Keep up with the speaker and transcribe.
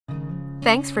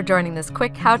Thanks for joining this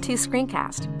quick how-to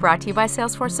screencast brought to you by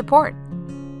Salesforce Support.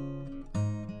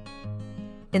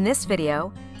 In this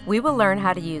video, we will learn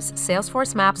how to use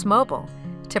Salesforce Maps Mobile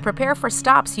to prepare for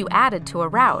stops you added to a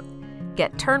route,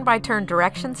 get turn-by-turn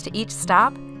directions to each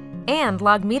stop, and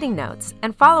log meeting notes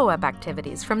and follow-up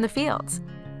activities from the fields.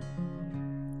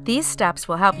 These steps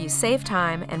will help you save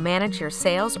time and manage your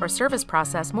sales or service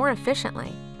process more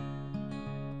efficiently.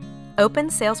 Open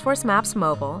Salesforce Maps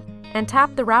Mobile and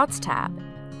tap the Routes tab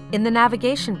in the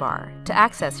navigation bar to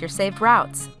access your saved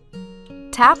routes.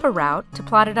 Tap a route to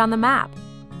plot it on the map.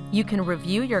 You can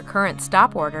review your current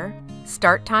stop order,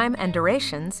 start time and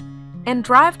durations, and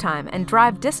drive time and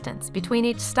drive distance between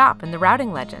each stop in the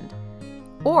routing legend.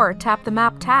 Or tap the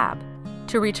Map tab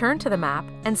to return to the map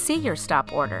and see your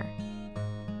stop order.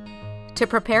 To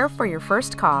prepare for your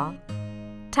first call,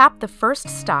 tap the first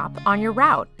stop on your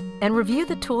route and review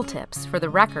the tooltips for the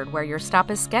record where your stop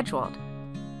is scheduled.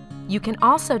 You can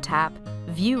also tap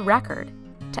View Record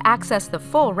to access the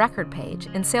full record page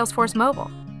in Salesforce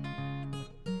Mobile.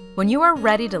 When you are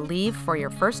ready to leave for your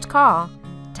first call,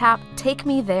 tap Take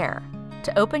Me There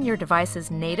to open your device's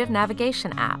native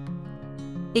navigation app.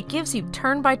 It gives you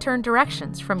turn-by-turn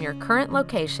directions from your current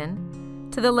location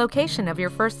to the location of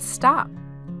your first stop.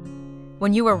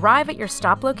 When you arrive at your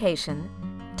stop location,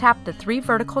 tap the 3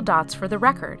 vertical dots for the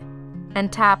record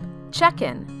and tap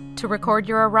Check-in to record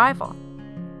your arrival.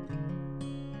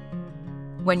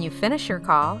 When you finish your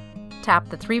call, tap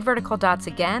the 3 vertical dots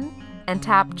again and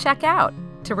tap Check Out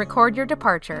to record your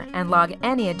departure and log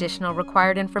any additional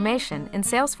required information in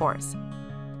Salesforce.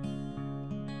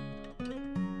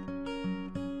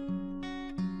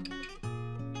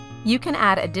 You can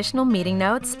add additional meeting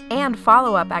notes and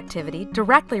follow-up activity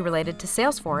directly related to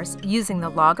Salesforce using the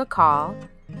Log a Call,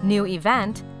 New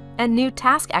Event, and New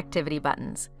Task Activity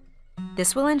buttons.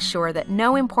 This will ensure that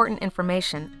no important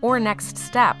information or next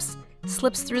steps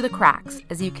slips through the cracks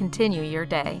as you continue your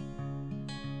day.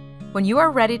 When you are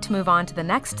ready to move on to the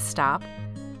next stop,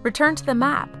 return to the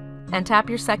map and tap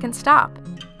your second stop.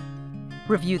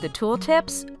 Review the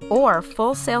tooltips or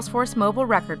full Salesforce mobile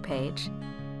record page.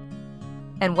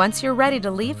 And once you're ready to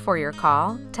leave for your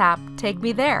call, tap Take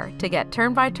Me There to get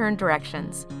turn-by-turn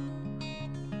directions.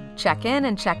 Check in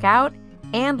and check out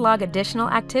and log additional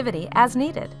activity as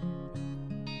needed.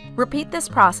 Repeat this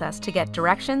process to get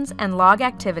directions and log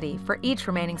activity for each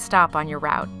remaining stop on your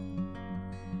route.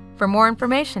 For more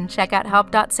information, check out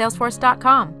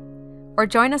help.salesforce.com or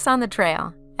join us on the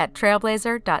trail at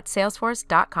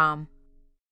trailblazer.salesforce.com.